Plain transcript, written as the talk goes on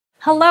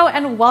Hello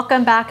and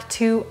welcome back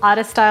to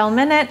Otta Style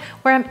Minute,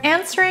 where I'm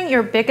answering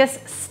your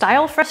biggest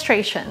style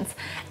frustrations.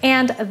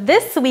 And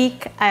this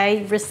week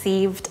I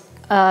received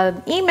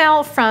an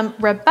email from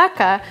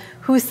Rebecca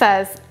who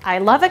says, I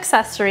love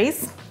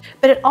accessories,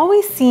 but it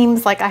always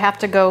seems like I have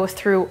to go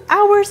through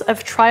hours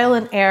of trial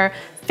and error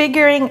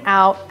figuring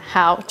out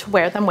how to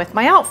wear them with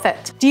my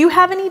outfit. Do you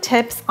have any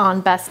tips on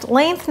best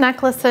length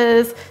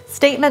necklaces,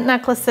 statement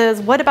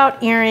necklaces? What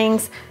about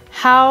earrings?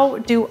 How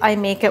do I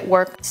make it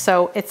work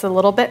so it's a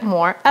little bit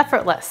more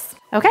effortless?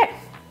 Okay,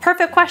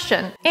 perfect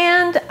question.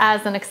 And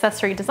as an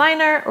accessory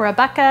designer,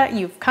 Rebecca,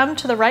 you've come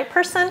to the right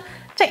person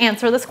to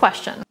answer this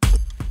question.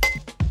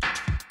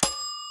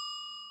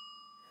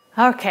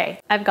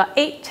 Okay, I've got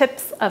 8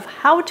 tips of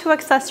how to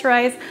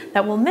accessorize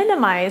that will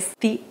minimize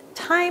the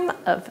time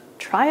of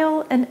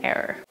trial and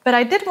error. But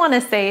I did want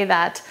to say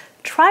that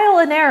trial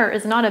and error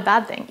is not a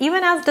bad thing.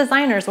 Even as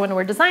designers, when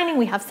we're designing,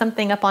 we have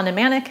something up on a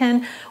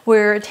mannequin,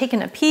 we're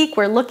taking a peek,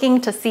 we're looking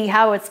to see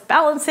how it's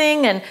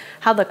balancing and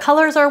how the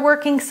colors are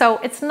working. So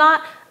it's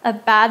not a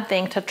bad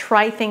thing to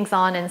try things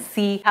on and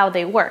see how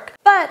they work.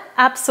 But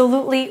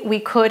absolutely, we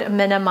could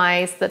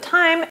minimize the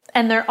time.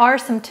 And there are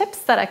some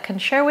tips that I can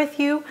share with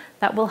you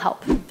that will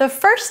help. The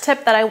first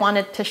tip that I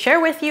wanted to share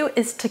with you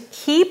is to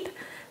keep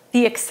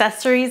the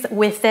accessories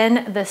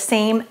within the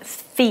same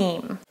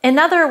theme. In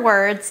other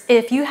words,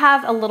 if you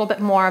have a little bit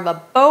more of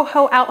a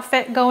boho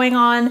outfit going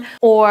on,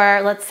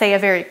 or let's say a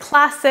very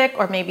classic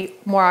or maybe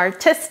more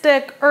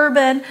artistic,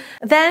 urban,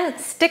 then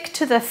stick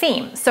to the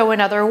theme. So in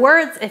other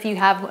words, if you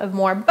have a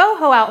more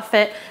boho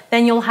outfit,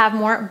 then you'll have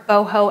more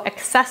boho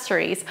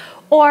accessories.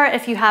 Or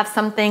if you have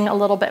something a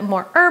little bit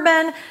more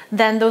urban,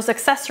 then those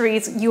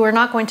accessories, you are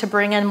not going to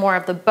bring in more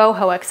of the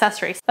boho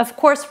accessories. Of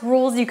course,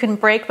 rules you can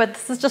break, but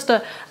this is just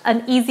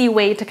an easy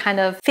way to kind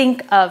of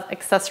think of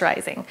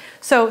accessorizing.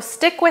 So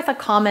stick with a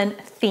common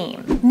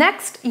theme.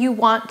 Next, you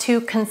want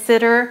to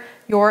consider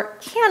your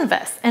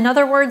canvas. In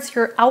other words,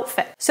 your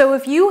outfit. So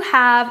if you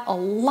have a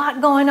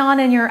lot going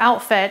on in your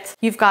outfit,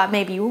 you've got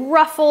maybe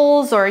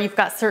ruffles or you've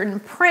got certain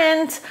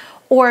print,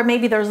 or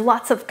maybe there's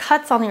lots of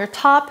cuts on your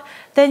top,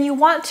 then you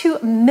want to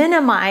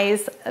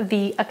minimize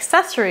the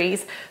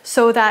accessories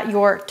so that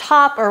your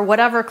top or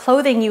whatever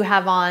clothing you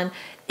have on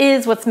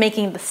is what's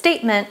making the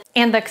statement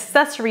and the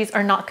accessories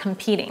are not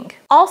competing.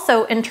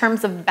 Also, in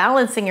terms of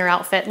balancing your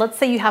outfit, let's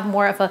say you have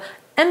more of an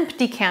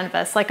empty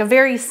canvas, like a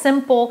very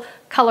simple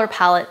color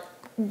palette,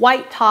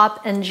 white top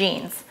and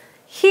jeans.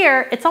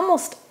 Here, it's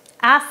almost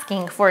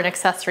asking for an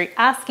accessory,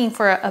 asking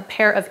for a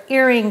pair of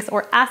earrings,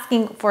 or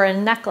asking for a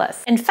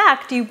necklace. In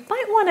fact, you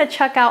might want to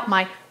check out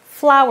my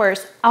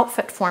flowers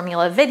outfit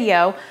formula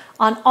video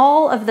on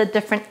all of the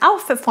different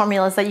outfit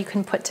formulas that you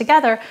can put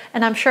together,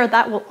 and I'm sure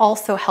that will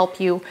also help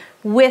you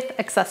with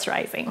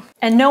accessorizing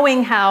and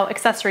knowing how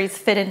accessories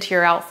fit into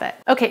your outfit.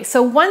 Okay,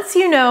 so once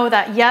you know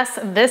that yes,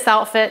 this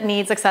outfit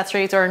needs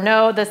accessories, or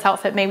no, this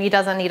outfit maybe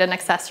doesn't need an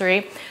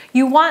accessory,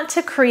 you want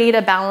to create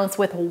a balance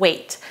with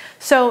weight.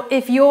 So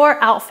if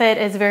your outfit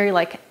is very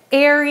like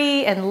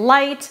airy and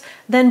light,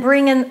 then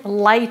bring in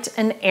light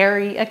and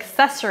airy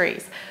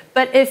accessories.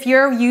 But if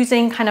you're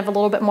using kind of a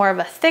little bit more of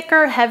a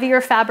thicker,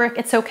 heavier fabric,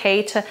 it's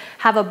okay to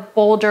have a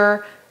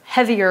bolder,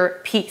 heavier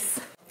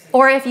piece.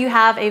 Or if you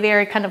have a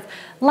very kind of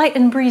light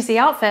and breezy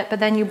outfit, but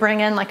then you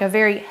bring in like a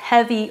very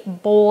heavy,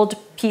 bold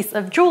piece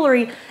of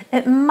jewelry,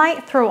 it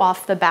might throw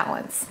off the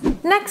balance.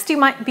 Next, you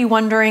might be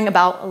wondering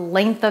about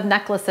length of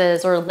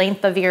necklaces or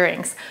length of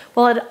earrings.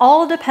 Well, it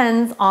all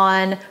depends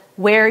on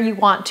where you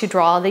want to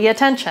draw the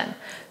attention.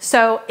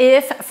 So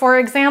if, for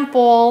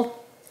example,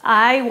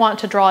 I want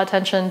to draw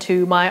attention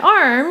to my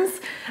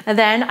arms,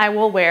 then I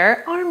will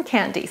wear arm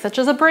candy, such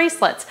as a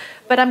bracelet.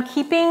 But I'm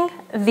keeping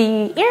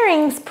the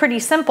earrings pretty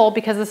simple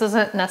because this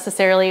isn't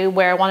necessarily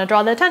where I want to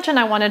draw the attention.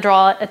 I want to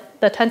draw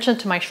the attention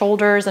to my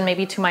shoulders and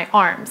maybe to my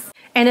arms.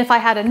 And if I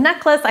had a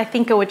necklace, I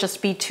think it would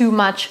just be too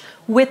much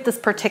with this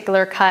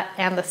particular cut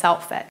and this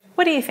outfit.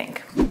 What do you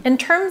think? In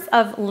terms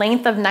of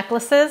length of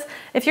necklaces,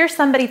 if you're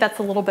somebody that's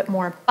a little bit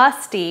more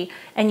busty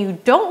and you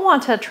don't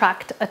want to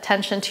attract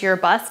attention to your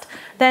bust,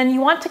 then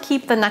you want to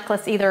keep the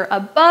necklace either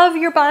above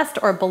your bust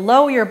or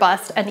below your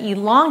bust and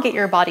elongate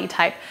your body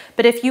type.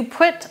 But if you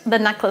put the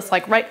necklace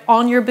like right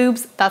on your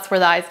boobs, that's where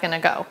the eye's gonna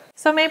go.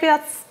 So maybe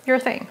that's your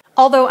thing.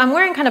 Although I'm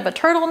wearing kind of a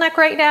turtleneck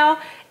right now,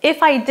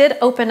 if I did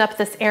open up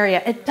this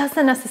area, it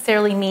doesn't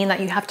necessarily mean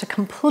that you have to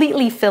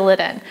completely fill it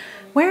in.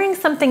 Wearing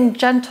something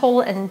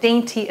gentle and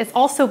dainty is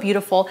also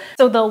beautiful,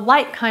 so the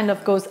light kind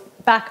of goes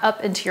back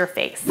up into your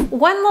face.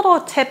 One little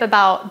tip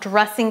about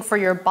dressing for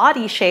your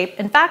body shape,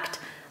 in fact,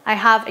 I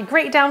have a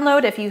great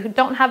download if you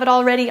don't have it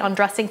already on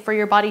dressing for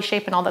your body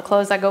shape and all the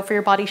clothes that go for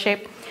your body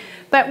shape.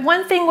 But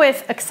one thing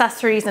with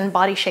accessories and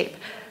body shape,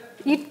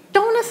 you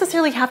don't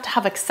necessarily have to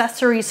have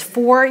accessories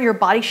for your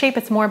body shape,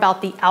 it's more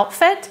about the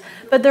outfit.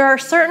 But there are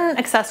certain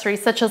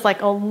accessories such as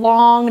like a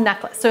long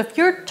necklace. So if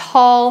you're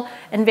tall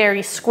and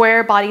very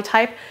square body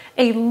type,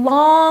 a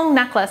long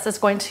necklace is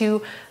going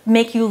to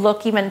make you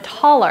look even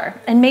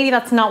taller. And maybe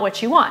that's not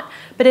what you want.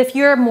 But if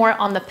you're more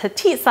on the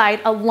petite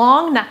side, a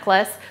long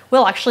necklace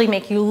will actually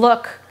make you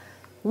look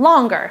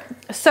longer.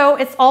 So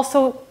it's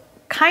also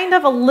kind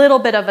of a little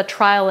bit of a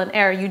trial and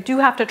error. You do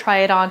have to try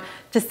it on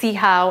to see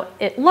how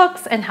it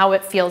looks and how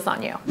it feels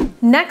on you.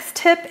 Next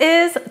tip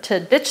is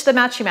to ditch the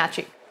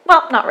matchy-matchy.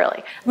 Well, not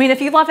really. I mean,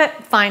 if you love it,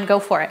 fine, go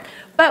for it.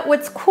 But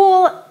what's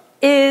cool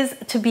is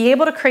to be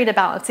able to create a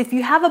balance. If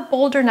you have a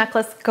bolder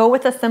necklace, go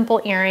with a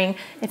simple earring.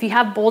 If you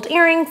have bold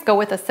earrings, go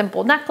with a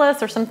simple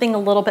necklace or something a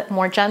little bit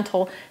more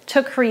gentle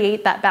to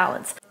create that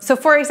balance. So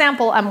for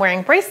example, I'm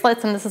wearing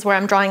bracelets and this is where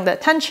I'm drawing the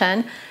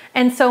attention.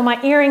 And so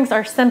my earrings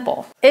are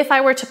simple. If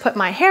I were to put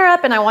my hair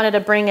up and I wanted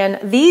to bring in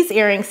these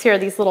earrings here,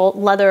 these little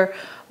leather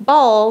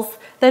balls,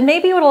 then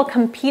maybe it'll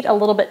compete a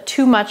little bit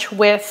too much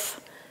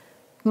with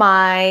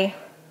my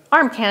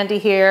arm candy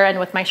here and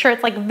with my shirt.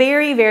 It's like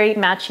very, very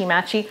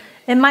matchy-matchy.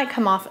 It might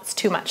come off as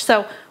too much.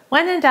 So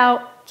when in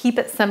doubt, keep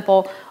it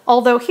simple.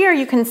 Although here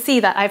you can see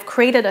that I've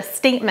created a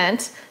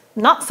statement,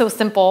 not so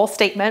simple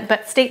statement,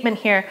 but statement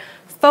here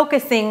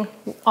focusing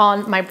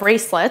on my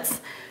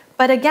bracelets.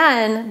 But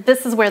again,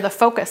 this is where the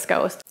focus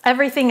goes.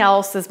 Everything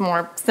else is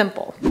more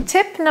simple.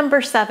 Tip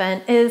number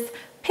 7 is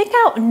pick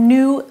out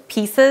new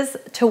pieces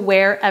to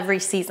wear every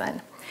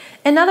season.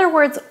 In other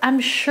words, I'm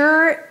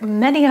sure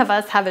many of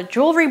us have a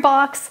jewelry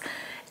box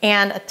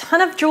and a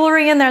ton of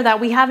jewelry in there that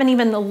we haven't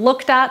even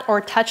looked at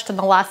or touched in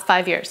the last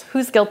 5 years.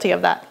 Who's guilty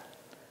of that?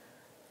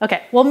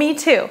 Okay, well, me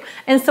too.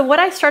 And so what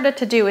I started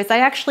to do is I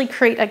actually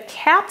create a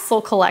capsule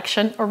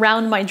collection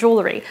around my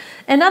jewelry.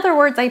 In other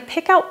words, I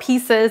pick out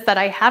pieces that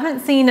I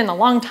haven't seen in a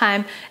long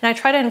time and I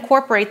try to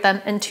incorporate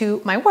them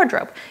into my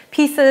wardrobe.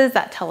 Pieces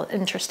that tell an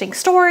interesting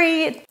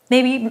story,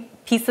 maybe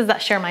pieces that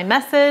share my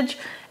message,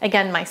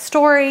 again, my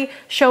story,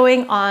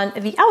 showing on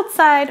the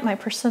outside my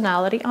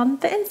personality on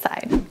the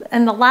inside.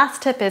 And the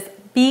last tip is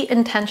be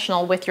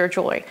intentional with your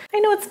jewelry. I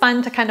know it's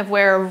fun to kind of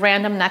wear a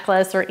random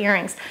necklace or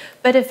earrings,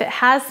 but if it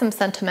has some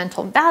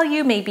sentimental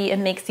value, maybe it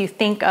makes you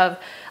think of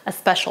a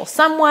special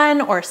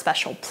someone or a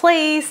special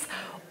place,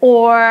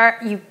 or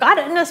you got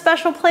it in a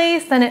special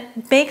place, then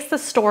it makes the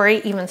story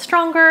even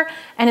stronger,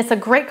 and it's a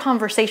great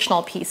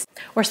conversational piece.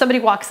 Where somebody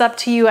walks up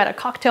to you at a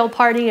cocktail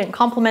party and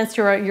compliments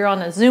you're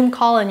on a Zoom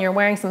call and you're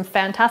wearing some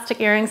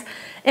fantastic earrings,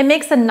 it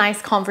makes a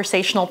nice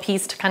conversational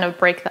piece to kind of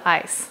break the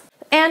ice.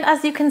 And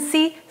as you can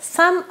see,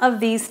 some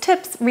of these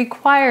tips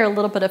require a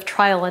little bit of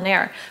trial and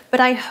error, but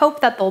I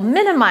hope that they'll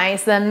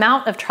minimize the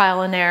amount of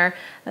trial and error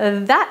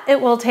that it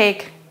will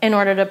take in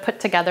order to put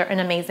together an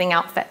amazing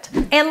outfit.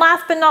 And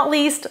last but not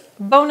least,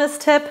 bonus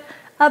tip,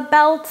 a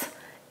belt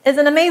is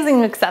an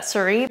amazing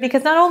accessory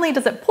because not only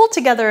does it pull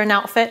together an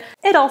outfit,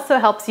 it also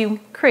helps you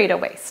create a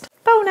waist.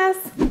 Bonus!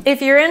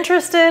 If you're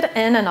interested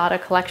in an auto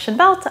collection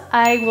belt,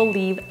 I will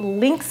leave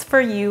links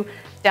for you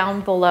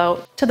down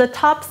below to the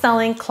top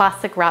selling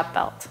classic wrap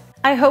belt.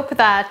 I hope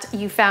that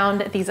you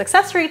found these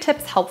accessory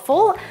tips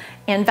helpful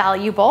and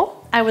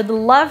valuable. I would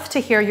love to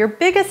hear your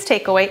biggest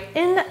takeaway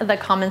in the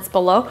comments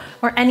below,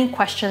 or any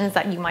questions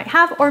that you might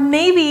have, or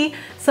maybe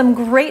some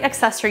great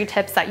accessory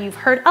tips that you've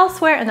heard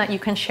elsewhere and that you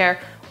can share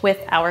with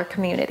our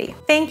community.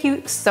 Thank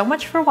you so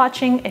much for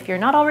watching. If you're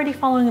not already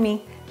following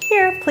me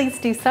here, please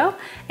do so,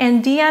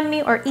 and DM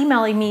me or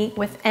email me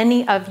with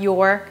any of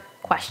your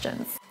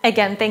questions.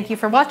 Again, thank you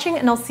for watching,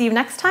 and I'll see you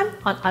next time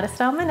on Auto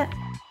Style Minute.